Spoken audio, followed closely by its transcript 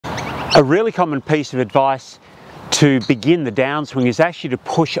A really common piece of advice to begin the downswing is actually to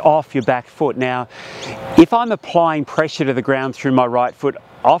push off your back foot. Now, if I'm applying pressure to the ground through my right foot,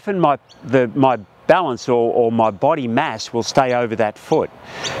 often my balance or my body mass will stay over that foot.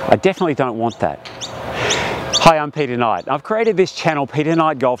 I definitely don't want that. Hi, I'm Peter Knight. I've created this channel, Peter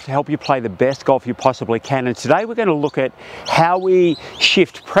Knight Golf, to help you play the best golf you possibly can. And today we're going to look at how we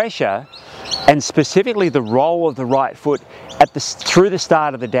shift pressure and specifically the roll of the right foot through the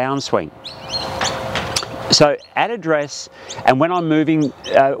start of the downswing. So at address, and when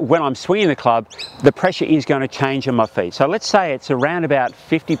I'm swinging the club, the pressure is going to change on my feet. So let's say it's around about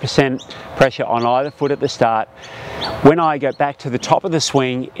 50% pressure on either foot at the start. When I go back to the top of the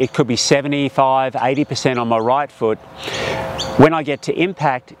swing, it could be 75, 80% on my right foot. When I get to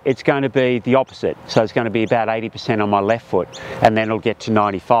impact, it's going to be the opposite. So it's going to be about 80% on my left foot, and then it'll get to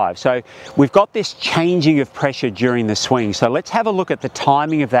 95. So we've got this changing of pressure during the swing. So let's have a look at the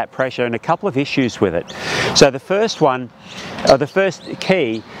timing of that pressure and a couple of issues with it. So the first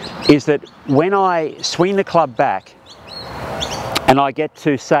key is that when I swing the club back, and I get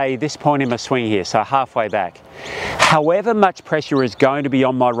to, say, this point in my swing here, so halfway back, however much pressure is going to be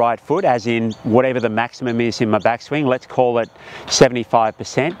on my right foot, as in whatever the maximum is in my backswing, let's call it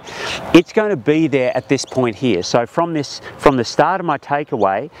 75%, it's going to be there at this point here. So from the start of my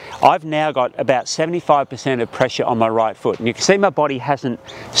takeaway, I've now got about 75% of pressure on my right foot. And you can see my body hasn't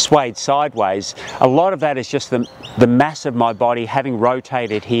swayed sideways. A lot of that is just the mass of my body having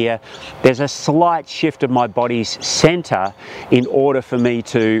rotated here. There's a slight shift of my body's center in order for me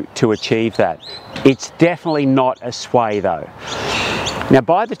to achieve that. It's definitely not a sway though. Now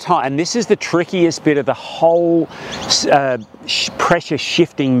by the time, and this is the trickiest bit of the whole pressure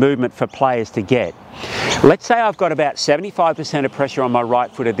shifting movement for players to get. Let's say I've got about 75% of pressure on my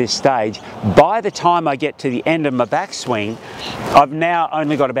right foot at this stage. By the time I get to the end of my backswing, I've now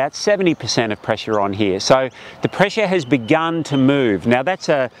only got about 70% of pressure on here. So the pressure has begun to move. Now it's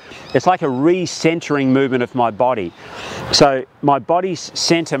like a recentering movement of my body. So my body's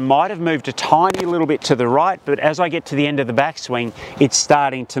center might have moved a tiny little bit to the right, but as I get to the end of the backswing, it's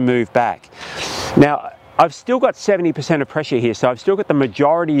starting to move back. Now, I've still got 70% of pressure here, so I've still got the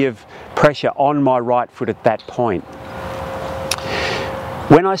majority of pressure on my right foot at that point.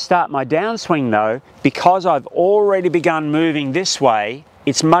 When I start my downswing though, because I've already begun moving this way,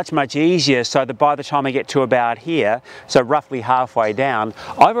 it's much easier, so that by the time I get to about here, so roughly halfway down,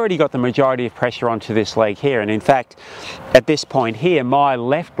 I've already got the majority of pressure onto this leg here. And in fact, at this point here, my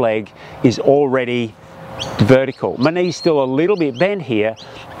left leg is already vertical. My knee's still a little bit bent here,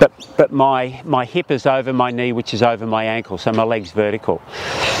 but my hip is over my knee, which is over my ankle, so my leg's vertical.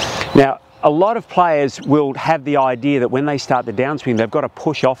 Now, a lot of players will have the idea that when they start the downswing, they've got to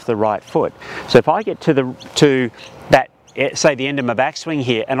push off the right foot. So if I get to that, say the end of my backswing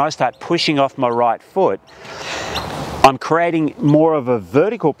here, and I start pushing off my right foot, I'm creating more of a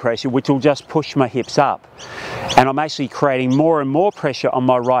vertical pressure, which will just push my hips up. And I'm actually creating more and more pressure on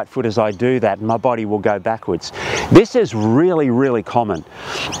my right foot as I do that, and my body will go backwards. This is really common.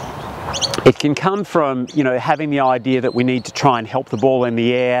 It can come from, having the idea that we need to try and help the ball in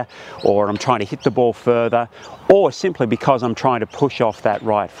the air, or I'm trying to hit the ball further, or simply because I'm trying to push off that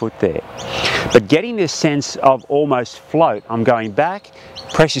right foot there. But getting this sense of almost float, I'm going back,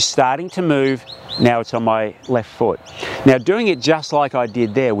 pressure's starting to move, now it's on my left foot. Now doing it just like I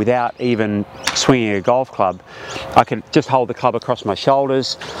did there without even swinging a golf club, I could just hold the club across my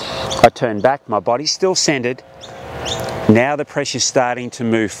shoulders, I turn back, my body's still centered, now the pressure's starting to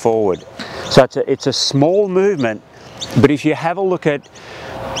move forward. So it's a small movement, but if you have a look at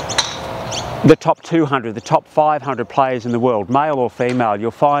the top 200, the top 500 players in the world, male or female,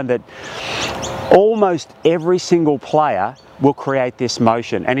 you'll find that almost every single player will create this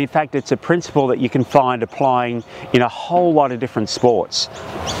motion. And in fact, it's a principle that you can find applying in a whole lot of different sports.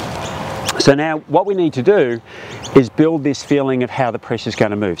 So now what we need to do is build this feeling of how the pressure is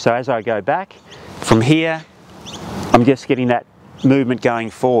going to move. So as I go back from here, I'm just getting that movement going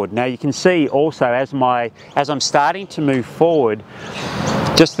forward. Now you can see also as I'm starting to move forward,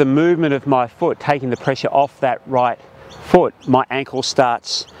 just the movement of my foot taking the pressure off that right foot, my ankle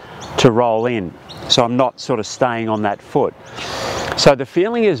starts to roll in. So I'm not sort of staying on that foot. So the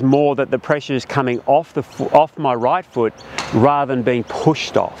feeling is more that the pressure is coming off my right foot rather than being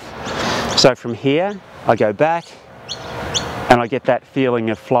pushed off. So from here, I go back and I get that feeling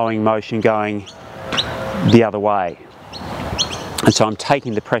of flowing motion going the other way. And so I'm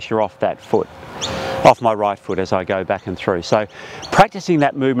taking the pressure off that foot, off my right foot as I go back and through. So practicing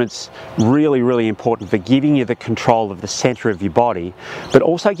that movement's really important for giving you the control of the center of your body, but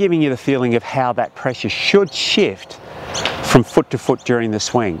also giving you the feeling of how that pressure should shift from foot to foot during the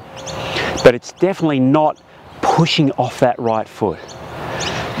swing. But it's definitely not pushing off that right foot.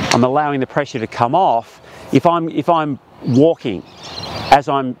 I'm allowing the pressure to come off. If I'm walking, as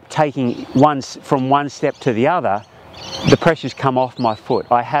I'm taking from one step to the other, the pressure's come off my foot.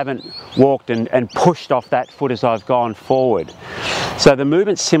 I haven't walked and pushed off that foot as I've gone forward. So the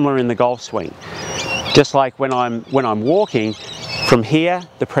movement's similar in the golf swing. Just like when I'm walking, from here,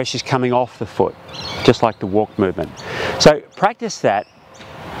 the pressure's coming off the foot, just like the walk movement. So practice that.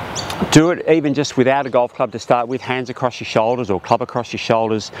 Do it even just without a golf club to start with, hands across your shoulders or club across your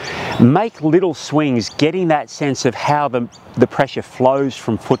shoulders. Make little swings, getting that sense of how the pressure flows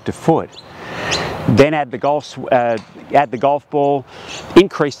from foot to foot. Then add the golf ball,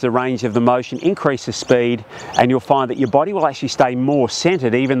 increase the range of the motion, increase the speed, and you'll find that your body will actually stay more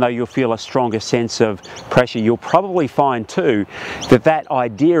centered even though you'll feel a stronger sense of pressure. You'll probably find too that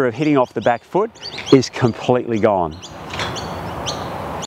idea of hitting off the back foot is completely gone.